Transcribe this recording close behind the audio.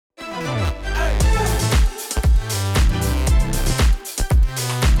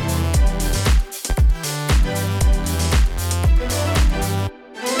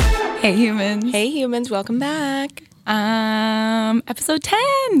Hey humans. Hey humans, welcome back. Episode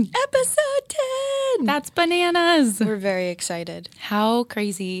 10. Episode 10. That's bananas. We're very excited. How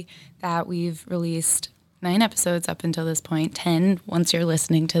crazy that we've released 9 episodes up until this point. 10 once you're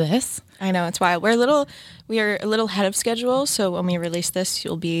listening to this. I know, it's wild. We are a little ahead of schedule, so when we release this,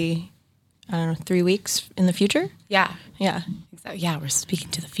 you'll be, 3 weeks in the future? Yeah. Yeah. So, yeah, we're speaking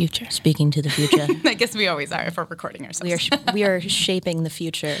to the future. Speaking to the future. I guess we always are if we're recording ourselves. We are shaping the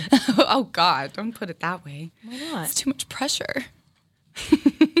future. Oh, God. Don't put it that way. Why not? It's too much pressure.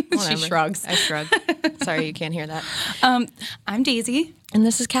 She shrugs. I shrug. Sorry, you can't hear that. I'm Daisy. And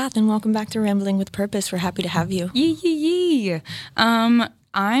this is Kath, and welcome back to Rambling with Purpose. We're happy to have you. Yee.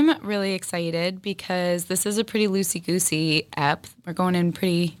 I'm really excited because this is a pretty loosey-goosey ep. We're going in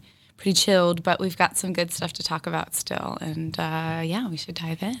pretty chilled, but we've got some good stuff to talk about still. And we should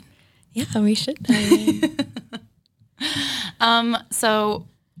dive in. Yeah, we should dive in. So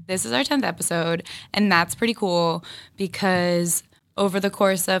this is our 10th episode, and that's pretty cool because over the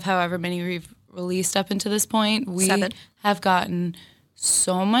course of however many we've released up until this point, we 7. have gotten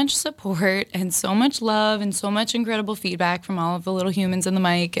so much support and so much love and so much incredible feedback from all of the little humans in the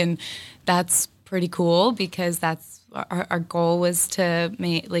mic, and that's pretty cool because that's our goal was to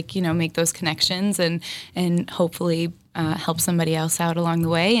make those connections and hopefully help somebody else out along the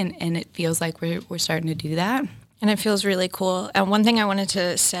way, and it feels like we're starting to do that. And it feels really cool. And one thing I wanted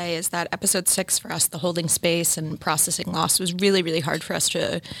to say is that episode 6 for us, the holding space and processing loss, was really, really hard for us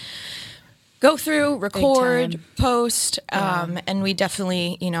to go through, record, post. And we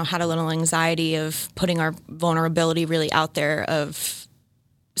definitely, had a little anxiety of putting our vulnerability really out there of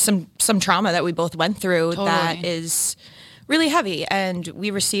some trauma that we both went through. Totally. That is really heavy. And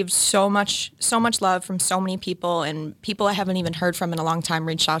we received so much love from so many people, and people I haven't even heard from in a long time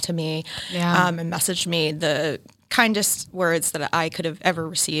reached out to me and messaged me the kindest words that I could have ever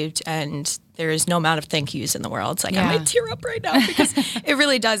received. And there is no amount of thank yous in the world. It's like, I might tear up right now because it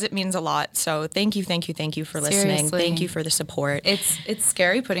really does. It means a lot. So thank you for listening. Thank you for the support. It's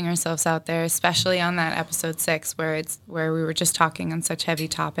scary putting ourselves out there, especially on that episode 6 where we were just talking on such heavy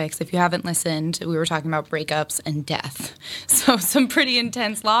topics. If you haven't listened, we were talking about breakups and death. So some pretty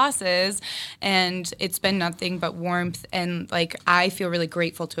intense losses, and it's been nothing but warmth. And I feel really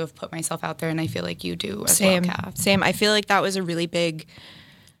grateful to have put myself out there, and I feel like you do as well, Kath. Same. I feel like that was a really big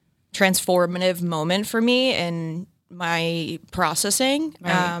transformative moment for me in my processing.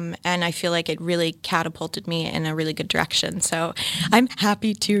 Right. And I feel like it really catapulted me in a really good direction. So I'm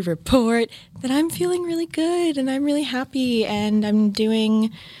happy to report that I'm feeling really good, and I'm really happy, and I'm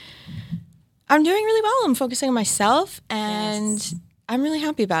doing really well. I'm focusing on myself, and I'm really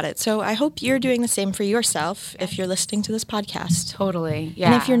happy about it. So I hope you're doing the same for yourself if you're listening to this podcast. Totally, yeah.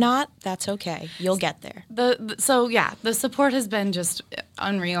 And if you're not, that's okay. You'll get there. The support has been just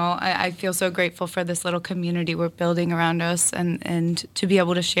unreal. I feel so grateful for this little community we're building around us, and to be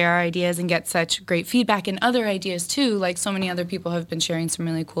able to share our ideas and get such great feedback and other ideas too. Like so many other people have been sharing some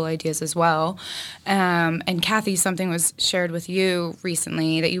really cool ideas as well. And Kathy, something was shared with you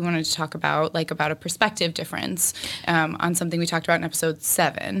recently that you wanted to talk about, about a perspective difference on something we talked about in episode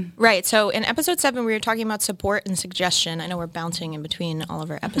 7. Right. So in episode 7, we were talking about support and suggestion. I know we're bouncing in between all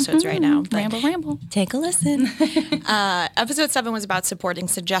of our episodes right now. Ramble. Take a listen. Episode 7 was about support and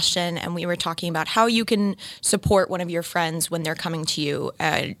suggestion, and we were talking about how you can support one of your friends when they're coming to you.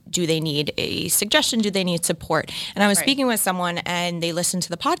 Do they need a suggestion? Do they need support? And I was speaking with someone, and they listened to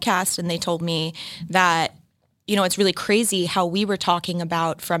the podcast, and they told me that it's really crazy how we were talking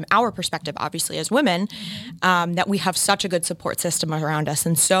about from our perspective, obviously as women, that we have such a good support system around us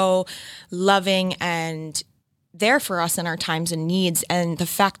and so loving and there for us in our times and needs. And the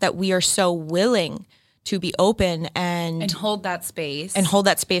fact that we are so willing to be open and hold that space. And hold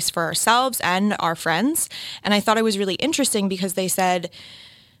that space for ourselves and our friends. And I thought it was really interesting because they said,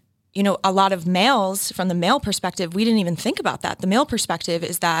 a lot of males, from the male perspective, we didn't even think about that. The male perspective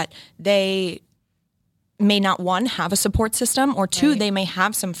is that they may not, one, have a support system, or two, they may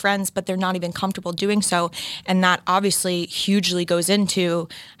have some friends, but they're not even comfortable doing so. And that obviously hugely goes into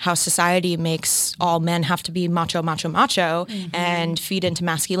how society makes all men have to be macho, and feed into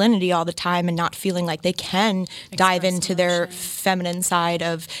masculinity all the time, and not feeling like they can dive into their feminine side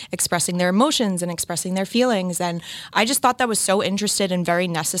of expressing their emotions and expressing their feelings. And I just thought that was so interesting and very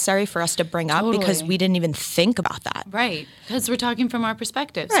necessary for us to bring up because we didn't even think about that. Right. Because we're talking from our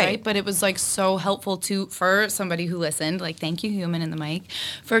perspectives, right? But it was so helpful for somebody who listened, thank you, human in the mic,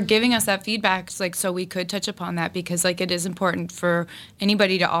 for giving us that feedback, so we could touch upon that, because it is important for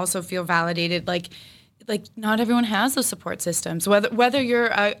anybody to also feel validated, like not everyone has those support systems, whether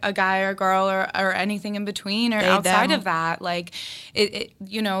you're a guy or girl or anything in between or outside of that. Like it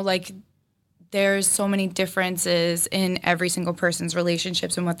you know, like there's so many differences in every single person's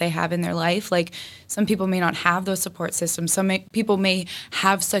relationships and what they have in their life. Like some people may not have those support systems. People may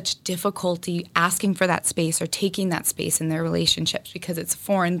have such difficulty asking for that space or taking that space in their relationships because it's a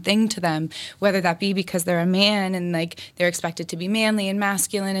foreign thing to them, whether that be because they're a man and like they're expected to be manly and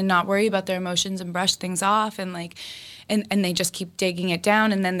masculine and not worry about their emotions and brush things off and like and they just keep digging it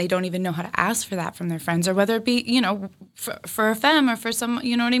down, and then they don't even know how to ask for that from their friends, or whether it be, you know, for a femme or for some,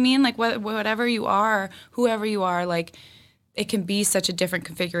 you know what I mean? Like whatever you are, whoever you are, like it can be such a different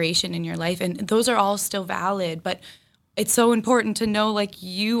configuration in your life, and those are all still valid, but it's so important to know like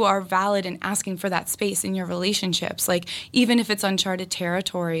you are valid in asking for that space in your relationships. Like even if it's uncharted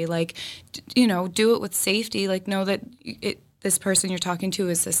territory, like, you know, do it with safety, like know that this person you're talking to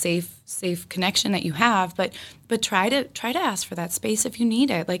is a safe connection that you have, but try to ask for that space if you need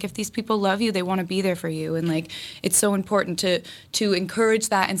it. Like if these people love you, they want to be there for you, and like it's so important to encourage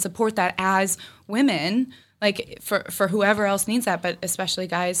that and support that as women, like for whoever else needs that, but especially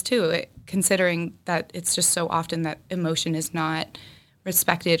guys too, considering that it's just so often that emotion is not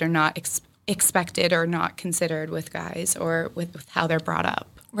respected or not expected or not considered with guys or with how they're brought up.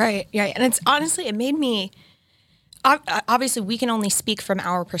 Right. Yeah. And it's honestly, it made me. Obviously, we can only speak from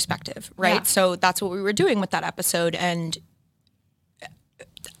our perspective, right? Yeah. So that's what we were doing with that episode. And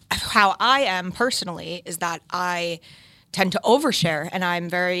how I am personally is that I tend to overshare, and I'm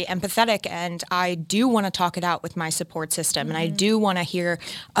very empathetic, and I do want to talk it out with my support system, and I do want to hear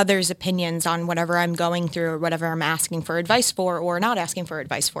others' opinions on whatever I'm going through or whatever I'm asking for advice for or not asking for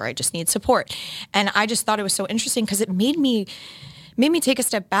advice for. I just need support. And I just thought it was so interesting because it made me take a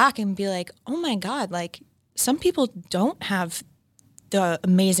step back and be like, oh my God, like, some people don't have the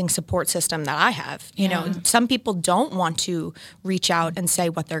amazing support system that I have. You know, some people don't want to reach out and say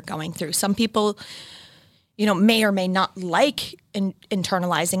what they're going through. Some people, you know, may or may not like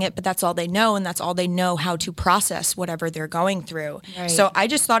internalizing it, but that's all they know, and that's all they know how to process whatever they're going through. Right. So I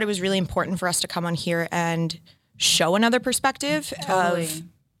just thought it was really important for us to come on here and show another perspective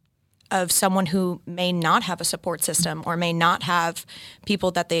of someone who may not have a support system or may not have people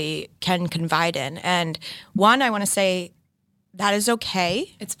that they can confide in. And one, I want to say that is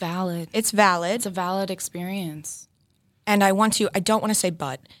okay. It's valid. It's valid. It's a valid experience. And I don't want to say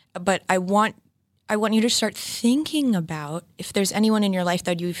but I want you to start thinking about if there's anyone in your life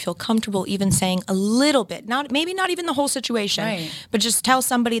that you feel comfortable even saying a little bit, maybe not even the whole situation, right, but just tell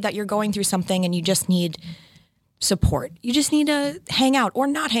somebody that you're going through something and you just need support. You just need to hang out or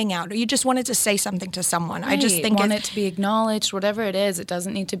not hang out, or you just wanted to say something to someone. Right. I just think want it to be acknowledged, whatever it is. It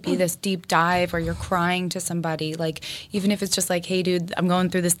doesn't need to be this deep dive or you're crying to somebody. Like, even if it's just like, hey dude, I'm going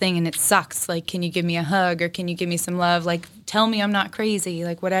through this thing and it sucks. Like, can you give me a hug or can you give me some love? Like, tell me I'm not crazy.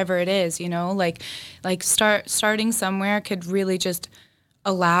 Like, whatever it is, you know, like starting somewhere could really just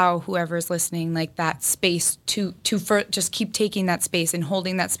allow whoever's listening like that space to just keep taking that space and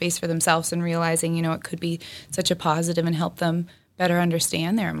holding that space for themselves and realizing, you know, it could be such a positive and help them better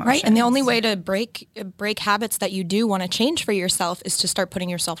understand their emotions. Right. And the only way to break habits that you do want to change for yourself is to start putting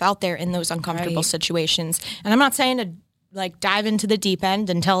yourself out there in those uncomfortable situations. And I'm not saying to like dive into the deep end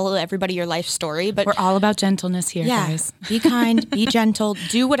and tell everybody your life story, but we're all about gentleness here, guys. Be kind, be gentle,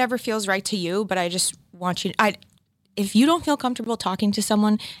 do whatever feels right to you. But I just want you if you don't feel comfortable talking to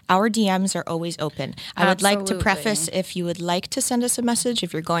someone, our DMs are always open. I would like to preface, if you would like to send us a message,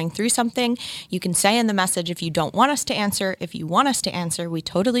 if you're going through something, you can say in the message if you don't want us to answer. If you want us to answer, we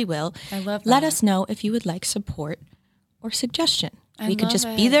totally will. I love that. Let us know if you would like support or suggestion. We could just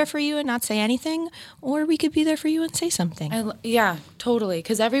be there for you and not say anything, or we could be there for you and say something. Yeah, totally.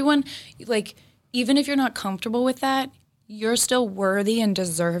 Because everyone, like, even if you're not comfortable with that, you're still worthy and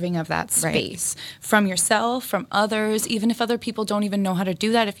deserving of that space from yourself, from others, even if other people don't even know how to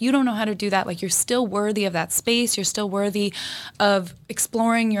do that. If you don't know how to do that, like, you're still worthy of that space. You're still worthy of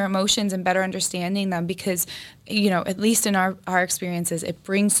exploring your emotions and better understanding them because, you know, at least in our experiences, it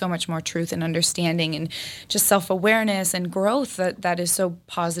brings so much more truth and understanding and just self-awareness and growth that is so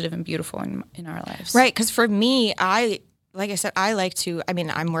positive and beautiful in our lives. Right, because for me, like I said, I like to, I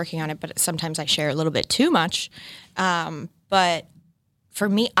mean, I'm working on it, but sometimes I share a little bit too much. But for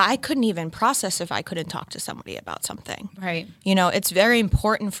me, I couldn't even process if I couldn't talk to somebody about something. Right. You know, it's very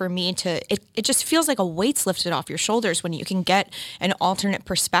important for me it just feels like a weight's lifted off your shoulders when you can get an alternate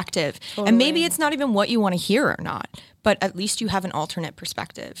perspective. Totally. And maybe it's not even what you want to hear or not, but at least you have an alternate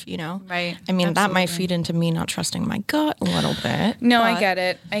perspective, you know? Right. I mean, that might feed into me not trusting my gut a little bit. No, I get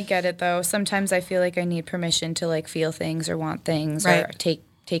it though. Sometimes I feel like I need permission to like feel things or want things or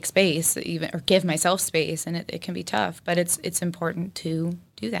take space even, or give myself space, and it can be tough, but it's important to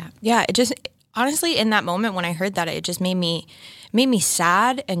do that. Yeah, it just honestly in that moment when I heard that, it just made me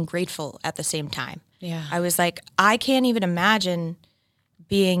sad and grateful at the same time. Yeah. I was like, I can't even imagine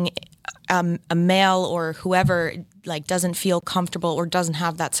being a male or whoever like doesn't feel comfortable or doesn't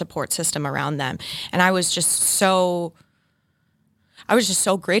have that support system around them. And I was just so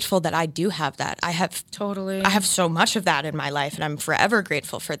grateful that I do have that. I have so much of that in my life, and I'm forever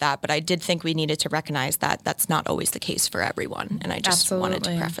grateful for that. But I did think we needed to recognize that that's not always the case for everyone. And I just wanted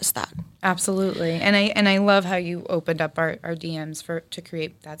to preface that. Absolutely. And I love how you opened up our DMs to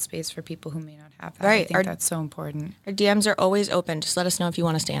create that space for people who may not have that. Right. I think that's so important. Our DMs are always open. Just let us know if you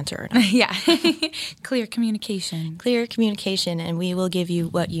want us to answer or not. Yeah. Clear communication. Clear communication, and we will give you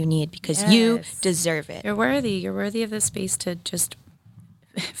what you need because you deserve it. You're worthy. You're worthy of the space to just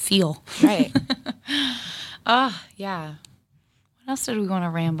feel. Right. Yeah. What else did we want to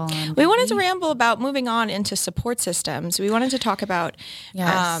ramble on? We wanted to ramble about moving on into support systems. We wanted to talk about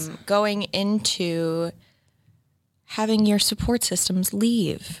going into having your support systems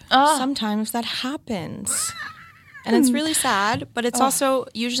leave. Sometimes that happens. And it's really sad, but it's also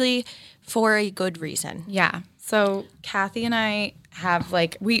usually for a good reason. Yeah. So Kathy and I have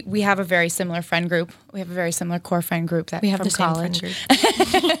we have a very similar friend group. We have a very similar core friend group that we have from the college. Same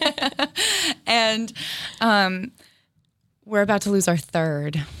friend group. And we're about to lose our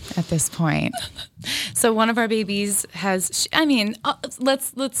third at this point. So one of our babies has,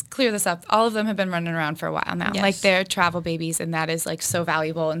 let's clear this up. All of them have been running around for a while now. Yes. Like they're travel babies, and that is like so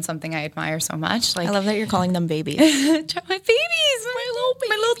valuable and something I admire so much. Like I love that you're calling them babies. my babies,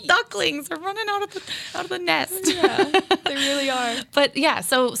 my little ducklings are running out of the nest. Yeah, they really are. But yeah,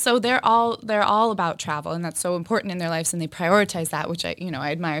 so they're all about travel, and that's so important in their lives, and they prioritize that, which I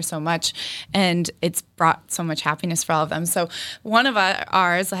admire so much, and it's brought so much happiness for all of them. So one of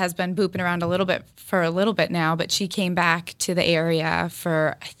ours has been booping around for a little bit now, but she came back to the area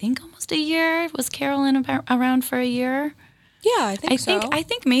for I think almost a year. Was Carolyn around for a year? Yeah, I think so. I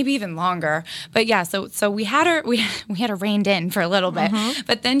think maybe even longer. But yeah, so we had her reined in for a little bit,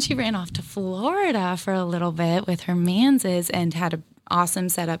 but then she ran off to Florida for a little bit with her manses and had an awesome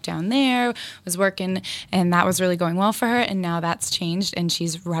setup down there, was working, and that was really going well for her. And now that's changed, and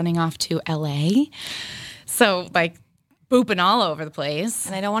she's running off to LA. So like booping all over the place.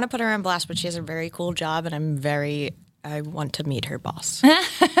 And I don't want to put her on blast, but she has a very cool job, and I want to meet her boss.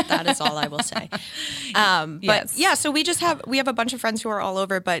 That is all I will say. But yeah, so we have a bunch of friends who are all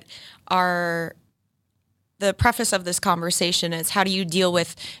over, but the preface of this conversation is how do you deal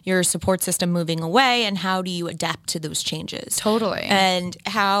with your support system moving away, and how do you adapt to those changes? Totally. And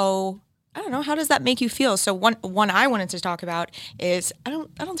how does that make you feel? So one I wanted to talk about is I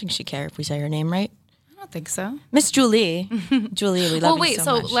don't think she cares if we say her name right. I don't think so. Miss Julie. Julie, we love you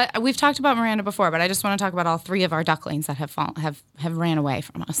so much. We've talked about Miranda before, but I just want to talk about all three of our ducklings that have ran away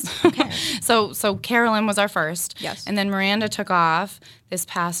from us. Okay. So Carolyn was our first. Yes. And then Miranda took off this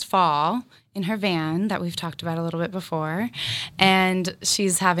past fall in her van that we've talked about a little bit before. And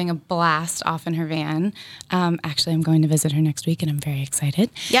she's having a blast off in her van. Actually, I'm going to visit her next week, and I'm very excited.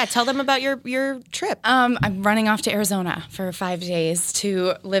 Yeah, tell them about your trip. I'm running off to Arizona for 5 days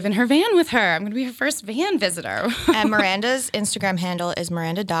to live in her van with her. I'm going to be her first van visitor. And Miranda's Instagram handle is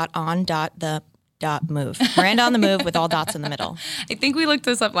miranda.on.the.move. Miranda on the move with all dots in the middle. I think we looked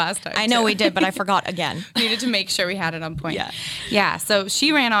this up last time. I know we did, but I forgot again. Needed to make sure we had it on point. Yeah. Yeah. So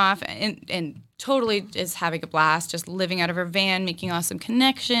she ran off and totally is having a blast, just living out of her van, making awesome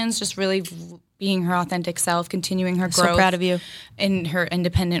connections, just really being her authentic self, continuing her growth. So proud of you. In her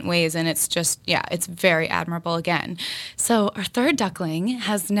independent ways. And it's just, it's very admirable again. So our third duckling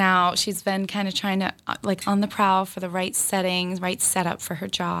she's been kind of trying to, on the prowl for the right settings, right setup for her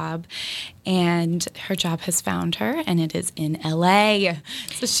job. And her job has found her, and it is in LA.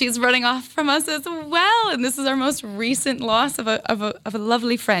 So she's running off from us as well. And this is our most recent loss of a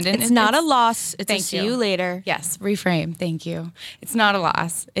lovely friend. And it's not a loss. It's a see you later. Yes, reframe. Thank you. It's not a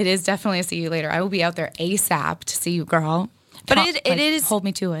loss. It is definitely a see you later. I will be out there ASAP to see you, girl. But it is hold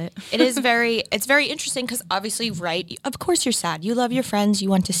me to it. It's very interesting because obviously, right? Of course, you're sad. You love your friends. You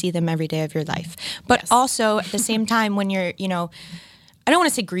want to see them every day of your life. But also at the same time, when you're, I don't want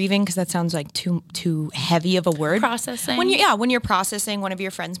to say grieving because that sounds like too heavy of a word. Processing. When you're processing one of your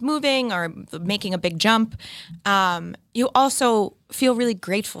friends moving or making a big jump, you also feel really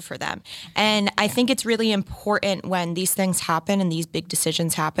grateful for them. And I think it's really important when these things happen and these big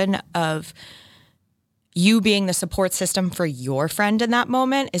decisions happen of you being the support system for your friend in that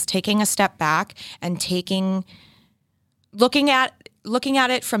moment is taking a step back and looking at looking at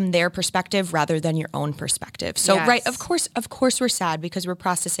it from their perspective rather than your own perspective. So, Yes. right, of course we're sad because we're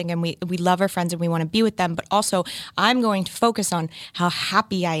processing and we love our friends and we want to be with them. But also, I'm going to focus on how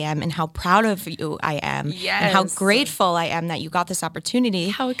happy I am and how proud of you I am. Yes. And how grateful I am that you got this opportunity.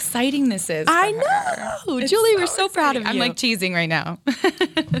 How exciting this is. I for know. her. Julie, It's we're so proud of exciting. you. I'm like teasing right now.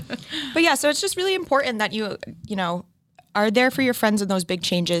 But yeah, so it's just really important that you know, are there for your friends in those big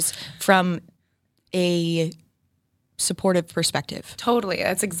changes from a supportive perspective. Totally.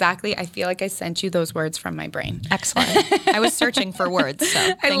 That's exactly, I feel like I sent you those words from my brain. Excellent. I was searching for words, so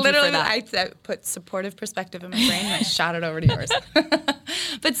thank you for that. I put supportive perspective in my brain and I shot it over to yours.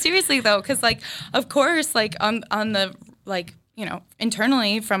 But seriously though, because like, of course, like on the, like, you know,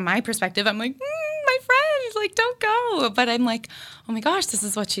 internally from my perspective, I'm like, my friend, like, don't go. But I'm like, oh my gosh, this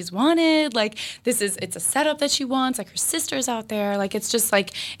is what she's wanted. Like, it's a setup that she wants. Like, her sister's out there. Like, it's just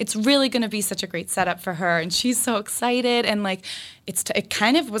like, it's really going to be such a great setup for her. And she's so excited. And like, it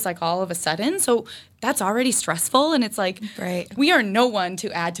kind of was like all of a sudden. So that's already stressful. And it's like, right. We are no one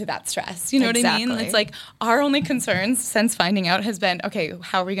to add to that stress. You know what I mean? It's like our only concerns since finding out has been, okay,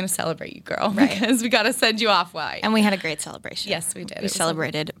 how are we going to celebrate you, girl? Right. Because we got to send you off white. And we had a great celebration. Yes, we did. We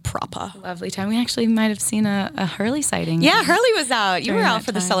celebrated proper. Lovely time. We actually might have seen a Hurley sighting. Yeah, Hurley was out. You were During out that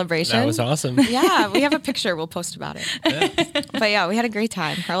for the time. celebration. That was awesome. Yeah, we have a picture. We'll post about it. Yeah. But yeah, we had a great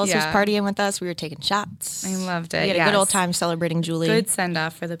time. Hurley was Yeah. partying with us. We were taking shots. I loved it. We had a good old time celebrating Julie. Good send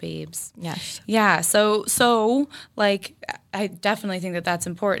off for the babes. Yes. Yeah. So like, I definitely think that that's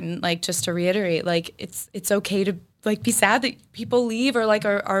important. Like, just to reiterate, like, it's okay to like be sad that people leave or like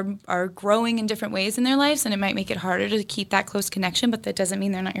are growing in different ways in their lives, and it might make it harder to keep that close connection. But that doesn't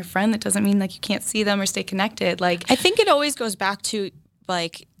mean they're not your friend. That doesn't mean like you can't see them or stay connected. Like, I think it always goes back to,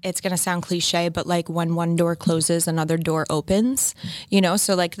 like, it's going to sound cliche, but like when one door closes, another door opens, you know?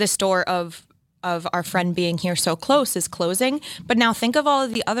 So like this door of our friend being here so close is closing. But now think of all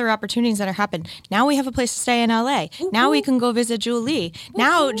of the other opportunities that are happening. Now we have a place to stay in LA. Now we can go visit Julie.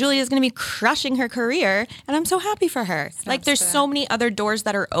 Now Julie is going to be crushing her career, and I'm so happy for her. Like, there's so many other doors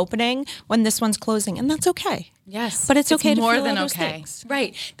that are opening when this one's closing, and that's okay. yes, But it's okay to more feel than all those okay. things.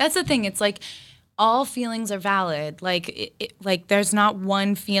 Right. That's the thing. It's like, all feelings are valid. Like, like there's not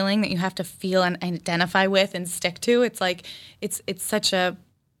one feeling that you have to feel and identify with and stick to. It's like, it's such a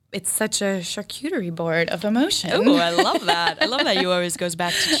charcuterie board of emotion. Oh, I love that. I love that you always goes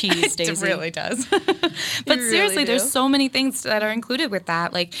back to cheese, Daisy. It really does. But really seriously, do. there's so many things that are included with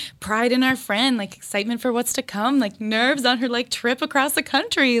that, like pride in our friend, like excitement for what's to come, like nerves on her like trip across the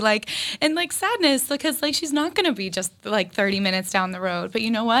country, like, and like sadness because like she's not going to be just like 30 minutes down the road. But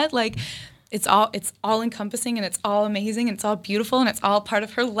you know what? Like, it's all encompassing and it's all amazing and it's all beautiful and it's all part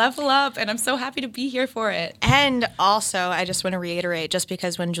of her level up, and I'm so happy to be here for it. And also, I just want to reiterate, just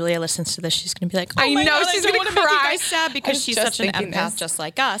because when Julia listens to this, she's going to be like, oh I my know, God, she's I don't gonna want to make you cry. guys sad I because was she's just such an thinking empath this. just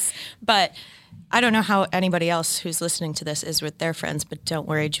like us. But I don't know how anybody else who's listening to this is with their friends, but don't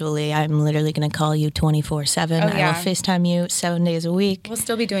worry, Julie. I'm literally going to call you 24/7. Oh, yeah. I will FaceTime you 7 days a week. We'll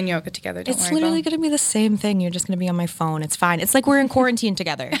still be doing yoga together. Don't It's worry. literally going to be the same thing. You're just going to be on my phone. It's fine. It's like we're in quarantine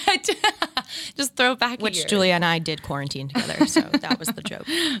together, Just throw it back. which a year. Julia and I did quarantine together. So that was the joke.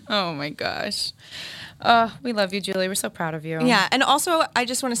 Oh my gosh. We love you, Julie. We're so proud of you. Yeah, and also I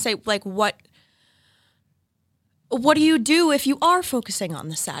just want to say, like, what do you do if you are focusing on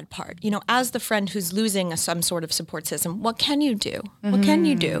the sad part? You know, as the friend who's losing some sort of support system, what can you do? What can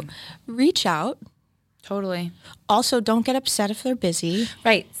you do? Reach out. Totally. Also, don't get upset if they're busy.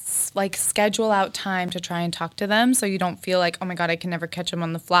 Right. Like, schedule out time to try and talk to them so you don't feel like, oh my God, I can never catch them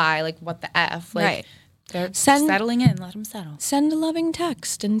on the fly. Like, what the F? Like, Right. They're Send- settling in. Let them settle. Send a loving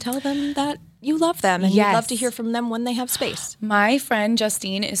text and tell them that you love them and you'd love to Yes. hear from them when they have space. My friend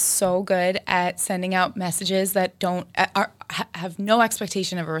Justine is so good at sending out messages that have no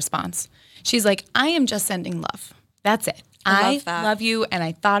expectation of a response. She's like, I am just sending love. That's it. I love that. love you, and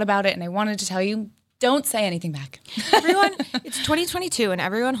I thought about it, and I wanted to tell you. Don't say anything back. Everyone, it's 2022 and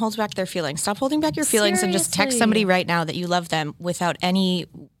everyone holds back their feelings. Stop holding back your feelings and just text Seriously. somebody right now that you love them without any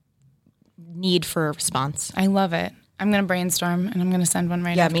need for a response. I love it. I'm going to brainstorm, and I'm going to send one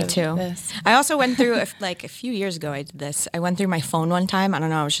right Yeah, after me too. this. I also went through, like a few years ago, I did this. I went through my phone one time. I don't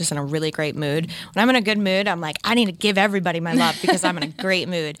know. I was just in a really great mood. When I'm in a good mood, I'm like, I need to give everybody my love because I'm in a great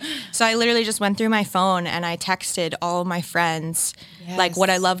mood. So I literally just went through my phone and I texted all of my friends, like what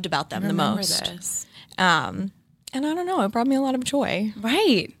I loved about them the Remember most. this. And I don't know. It brought me a lot of joy.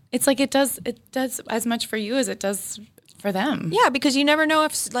 Right. It's like it does as much for you as it does for them. Yeah, because you never know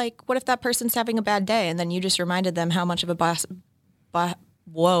if, like, what if that person's having a bad day and then you just reminded them how much of a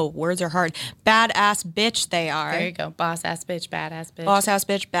whoa, words are hard. Badass bitch they are. There you go. Boss ass bitch, badass bitch. Boss ass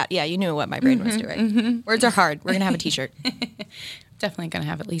bitch, bad. Yeah, you knew what my brain was doing. Words are hard. We're going to have a t-shirt. definitely going to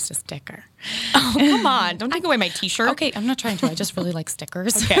have at least a sticker. Oh, come on. Don't take away my t-shirt. Okay, I'm not trying to. I just really like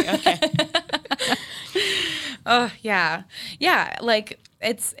stickers. Okay. Oh, yeah. Yeah, like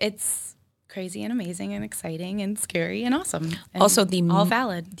it's crazy and amazing and exciting and scary and awesome. And Also, all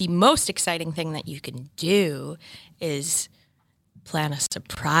valid. The most exciting thing that you can do is plan a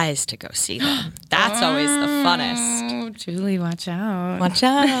surprise to go see them. That's always the funnest. Oh, Julie, watch out. Watch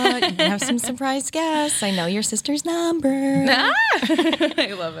out. You have some surprise guests. I know your sister's number.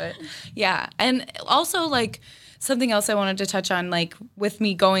 I love it. Yeah. And also, like, something else I wanted to touch on, like, with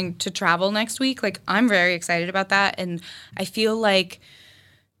me going to travel next week, like, I'm very excited about that. And I feel like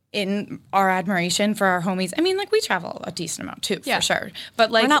in our admiration for our homies, I mean, like, we travel a decent amount too, for sure. But,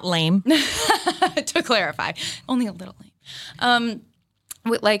 like, we're not lame. To clarify, only a little lame. I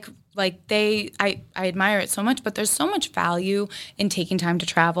admire it so much, but there's so much value in taking time to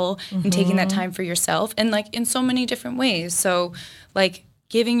travel and taking that time for yourself, and like in so many different ways. So, like,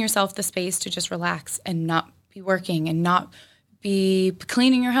 giving yourself the space to just relax and not be working and not be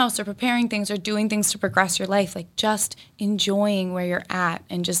cleaning your house or preparing things or doing things to progress your life, like just enjoying where you're at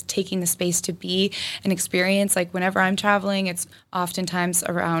and just taking the space to be an experience. Like, whenever I'm traveling, it's oftentimes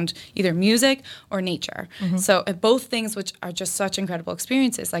around either music or nature. So both things, which are just such incredible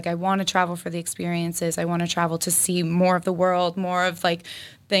experiences. Like, I want to travel for the experiences. I want to travel to see more of the world, more of like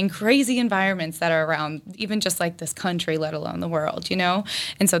the crazy environments that are around, even just like this country, let alone the world, you know?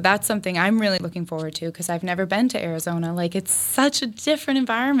 And so that's something I'm really looking forward to, because I've never been to Arizona. Like, it's such a different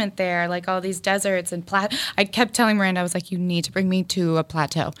environment there, like all these deserts and I kept telling Miranda, I was like, you need to bring me to a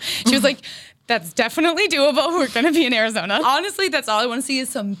plateau. She was like, that's definitely doable. We're going to be in Arizona. Honestly, that's all I want to see is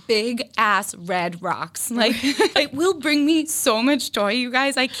some big ass red rocks. Like, it will bring me so much joy, you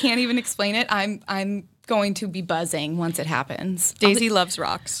guys. I can't even explain it. I'm going to be buzzing once it happens. Daisy loves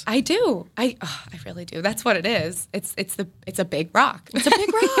rocks. I do. I really do. That's what it is. It's a big rock. It's a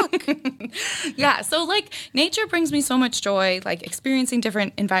big rock. Yeah. So, like, nature brings me so much joy. Like, experiencing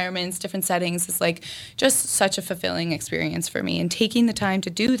different environments, different settings is like just such a fulfilling experience for me. And taking the time to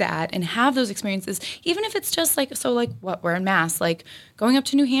do that and have those experiences, even if it's just like, so like what we're in Mass, like going up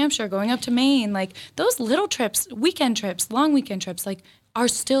to New Hampshire, going up to Maine, like those little trips, weekend trips, long weekend trips, like, are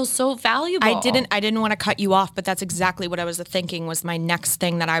still so valuable. I didn't want to cut you off, but that's exactly what I was thinking was my next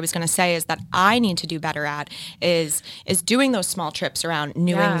thing that I was going to say is that I need to do better at is doing those small trips around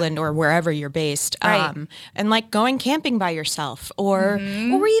New England or wherever you're based. Right. And like going camping by yourself or even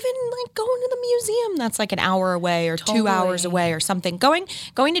like going to the museum that's like an hour away or 2 hours away or something. Going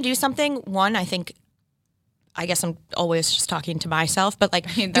to do something, one, I guess I'm always just talking to myself, but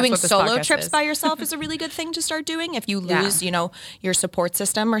like doing solo trips by yourself is a really good thing to start doing. If you lose, your support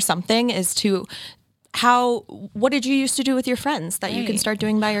system or something, is to what did you used to do with your friends that you can start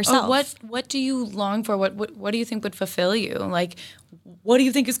doing by yourself? What do you long for? What do you think would fulfill you? Like, what do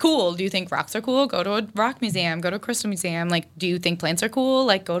you think is cool? Do you think rocks are cool? Go to a rock museum, go to a crystal museum. Like, do you think plants are cool?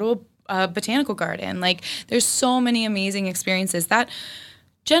 Like, go to a botanical garden. Like, there's so many amazing experiences that,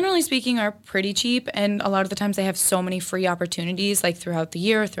 generally speaking, are pretty cheap, and a lot of the times they have so many free opportunities, like throughout the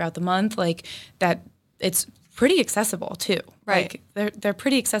year, throughout the month, like that it's pretty accessible too. Right. Like, they're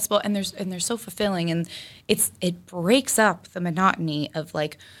pretty accessible, and they're so fulfilling, and it breaks up the monotony of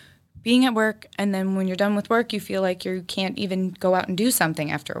like being at work, and then when you're done with work, you feel like you can't even go out and do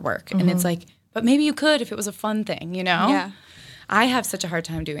something after work, and it's like, but maybe you could if it was a fun thing, you know? Yeah. I have such a hard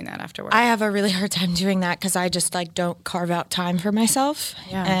time doing that after work. I have a really hard time doing that because I just like don't carve out time for myself.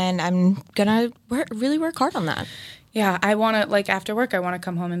 Yeah. And I'm gonna really work hard on that. Yeah, I want to, like, after work, I want to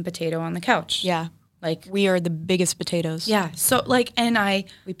come home and potato on the couch. Yeah. Like, we are the biggest potatoes. Yeah. So, like, and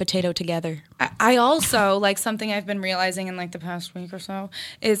we potato together. I also, like, something I've been realizing in, like, the past week or so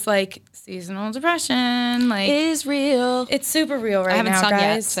is, like, seasonal depression. Like, it is real. It's super real right now,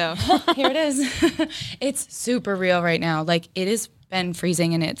 guys. Yet, so here it is. It's super real right now. Like, it has been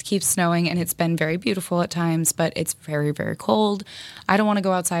freezing and it keeps snowing and it's been very beautiful at times, but it's very, very cold. I don't want to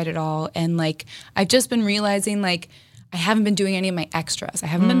go outside at all. And, like, I've just been realizing, like, I haven't been doing any of my extras. I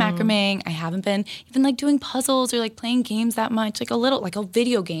haven't been macrameing. I haven't been even like doing puzzles or like playing games that much, like a little, like a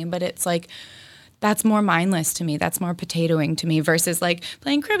video game, but it's like, that's more mindless to me. That's more potatoing to me versus like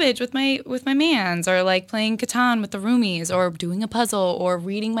playing cribbage with my mans or like playing Catan with the roomies or doing a puzzle or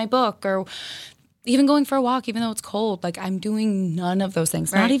reading my book or even going for a walk, even though it's cold. Like, I'm doing none of those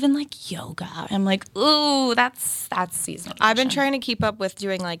things. Right. Not even like yoga. I'm like, ooh, that's seasonal. I've been trying to keep up with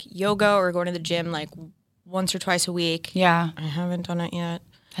doing like yoga or going to the gym like once or twice a week. Yeah. I haven't done it yet.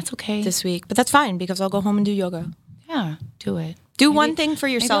 That's okay. This week. But that's fine because I'll go home and do yoga. Yeah, do it. Do one thing for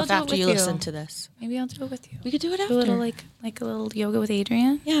yourself after you listen to this. Maybe I'll do it with you. We could do it after. Do a little like a little yoga with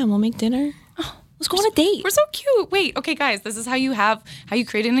Adrian. Yeah, and we'll make dinner. Oh, Let's go on a date. We're so cute. Wait, okay, guys, this is how you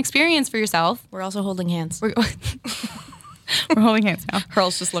create an experience for yourself. We're also holding hands. We're holding hands now.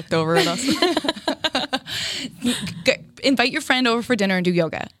 Hurls just looked over at us. Invite your friend over for dinner and do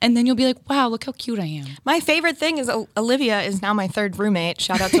yoga. And then you'll be like, wow, look how cute I am. My favorite thing is Olivia is now my third roommate.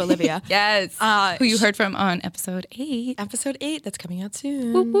 Shout out to Olivia. Yes. Who you heard from on episode 8. Episode 8, that's coming out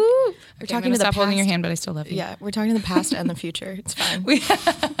soon. Woo woo. We're talking to the stop past. holding your hand, but I still love you. Yeah, we're talking to the past and the future. It's fine.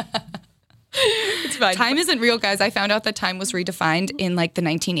 It's fine. Time isn't real, guys. I found out that time was redefined in like the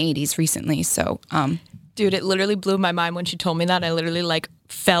 1980s recently. So, dude, it literally blew my mind when she told me that. I literally like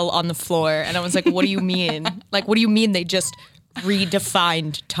fell on the floor and I was like, what do you mean? Like, what do you mean they just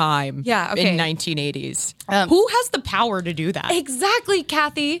redefined time Yeah, okay. in 1980s? Who has the power to do that? exactly,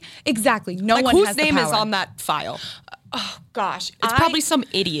 Kathy. Exactly. No Like, one whose has the name is power. on that file? Oh, gosh. It's probably some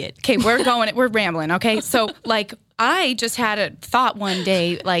idiot. Okay, we're rambling, okay? So, like, I just had a thought one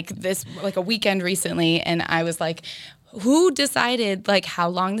day, like a weekend recently, and I was like, who decided, like, how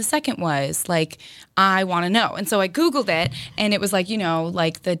long the second was? Like, I want to know. And so I Googled it, and it was like,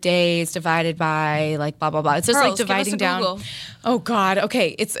 like the days divided by, like, blah, blah, blah. It's just Pearls, like dividing give us a down. Google. Oh, God.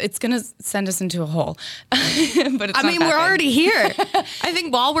 Okay, it's going to send us into a hole. But it's I not mean, that we're big. already here. I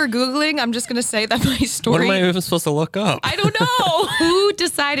think while we're Googling, I'm just going to say that my story. What am I even supposed to look up? I don't know. Who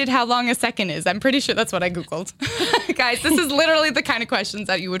decided how long a second is? I'm pretty sure that's what I Googled. Guys, this is literally the kind of questions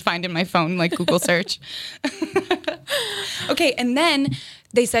that you would find in my phone, like Google search. Okay, and then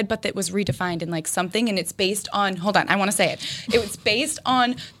they said, but that was redefined in like something, and it's based on, hold on, I want to say it. It was based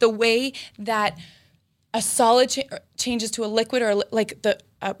on the way that a solid changes to a liquid, or like the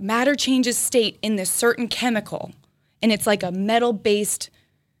matter changes state in this certain chemical. And it's like a metal-based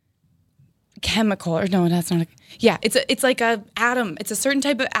chemical, or no, that's not. It's like a atom. It's a certain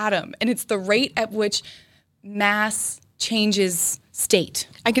type of atom, and it's the rate at which mass changes state.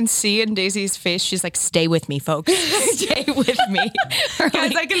 I can see in Daisy's face, she's like, stay with me, folks. Stay with me.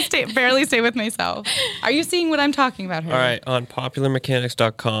 Guys, I can barely stay with myself. Are you seeing what I'm talking about, Harry? All right, on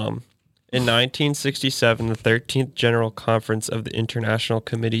popularmechanics.com. In 1967, the 13th General Conference of the International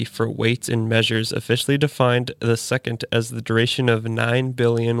Committee for Weights and Measures officially defined the second as the duration of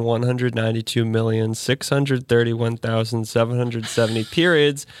 9,192,631,770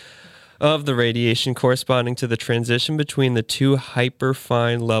 periods of the radiation, corresponding to the transition between the two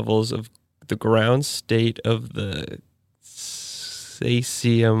hyperfine levels of the ground state of the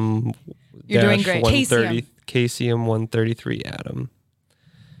cesium You're doing great. Caesium-133 atom.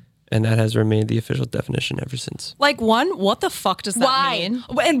 And that has remained the official definition ever since. Like, 1, what the fuck does that mean?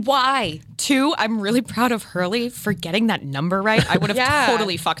 And why? 2, I'm really proud of Hurley for getting that number right. I would have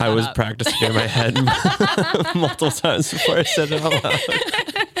totally fucked that I was up. practicing in my head multiple times before I said it out loud.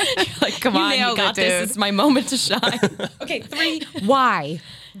 Like, come on, you nailed got it, this. dude. It's my moment to shine. Okay, 3, why?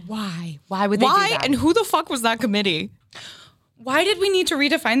 Why would they do Why? that? And who the fuck was that committee? Why did we need to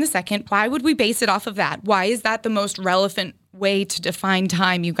redefine the second? Why would we base it off of that? Why is that the most relevant way to define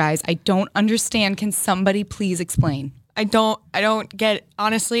time, you guys? I don't understand. Can somebody please explain? I don't get,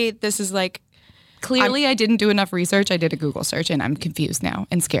 honestly, this is like, Clearly, I didn't do enough research. I did a Google search, and I'm confused now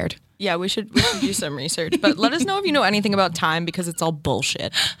and scared. yeah, we should do some research. But let us know if you know anything about time, because it's all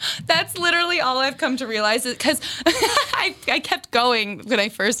bullshit. That's literally all I've come to realize, is because I kept going when I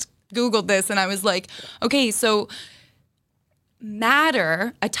first Googled this, and I was like, okay, so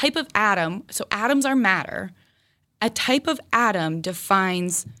matter, a type of atom, so atoms are matter, a type of atom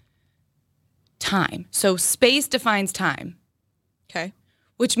defines time. So space defines time, Okay.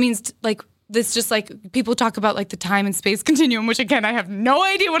 which means like, this just like, people talk about like the time and space continuum, which again, I have no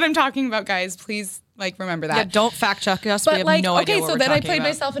idea what I'm talking about, guys. Please like remember that. Yeah, don't fact check us. But we have like, no idea okay, what so we're then I talking played about.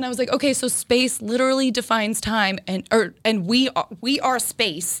 myself, and I was like, okay, so space literally defines time, and we are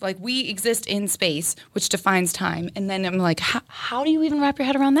space, like we exist in space, which defines time. And then I'm like, how do you even wrap your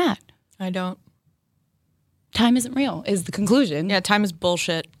head around that? I don't. Time isn't real, is the conclusion. Yeah, time is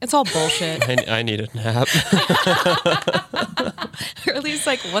bullshit. It's all bullshit. I need a nap. Or at least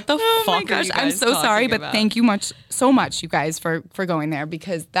like, what the Oh fuck my gosh, are you I'm guys so sorry, talking but about? thank you so much, you guys, for going there,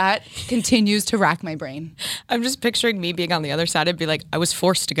 because that continues to rack my brain. I'm just picturing me being on the other side and be like, I was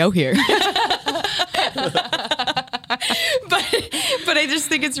forced to go here. But I just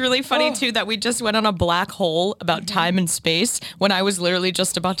think it's really funny too that we just went on a black hole about time and space when I was literally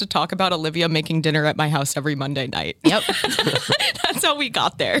just about to talk about Olivia making dinner at my house every Monday night. Yep. That's how we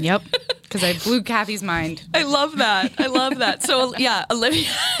got there. Yep. Because I blew Kathy's mind. I love that. I love that. So yeah, Olivia,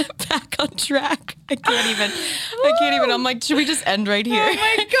 back on track. I can't even. I'm like, should we just end right here? Oh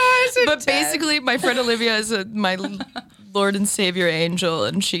my gosh. But basically, my friend Olivia is my Lord and Savior angel,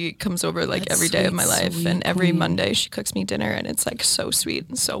 and she comes over like That's every day of my sweet, life, sweet and every queen. Monday she cooks me dinner, and it's like so sweet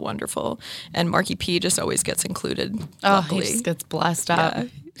and so wonderful. And Marky P just always gets included. Oh, Luckily. he just gets blessed up. Yeah.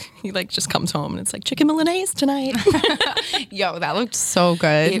 He like just comes home and it's like chicken Milanese tonight. Yo, that looked so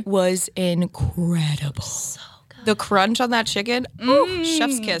good. It was incredible. So good. The crunch on that chicken, ooh,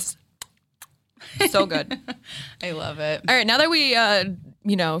 chef's kiss. So good. I love it. All right, now that we,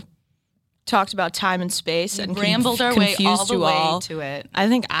 talked about time and space and Rambled our way all confused the you way all, to it. I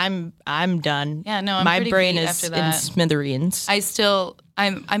think I'm done. Yeah, no, I'm my pretty brain beat is after in that. smithereens.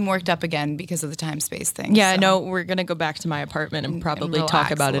 I'm worked up again because of the time space thing. Yeah, I so. know we're gonna go back to my apartment and probably talk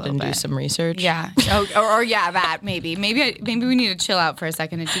relax about a it and little do bit. some research. Yeah. Or yeah, that maybe we need to chill out for a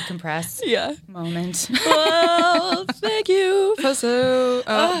second and decompress. Yeah. Moment. Well, thank you.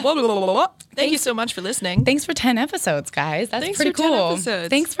 Thank you so much for listening. Thanks for 10 episodes, guys. That's Thanks pretty for 10 cool. episodes.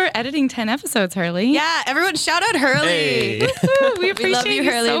 Thanks for editing 10 episodes, Hurley. Yeah, everyone shout out Hurley. Hey. Woo-hoo, we appreciate We love you,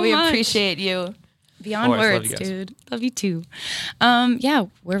 Hurley. so we much. appreciate you. Beyond Always love words, you guys. dude. Love you too. Yeah,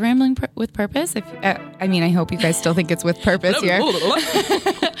 we're rambling with purpose. I hope you guys still think it's with purpose here.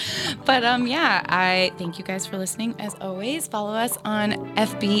 But yeah, I thank you guys for listening. As always, follow us on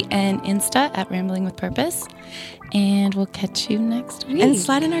FB and Insta at Rambling with Purpose, and we'll catch you next week. And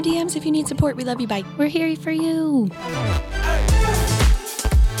slide in our DMs if you need support. We love you. Bye. We're here for you. Hey!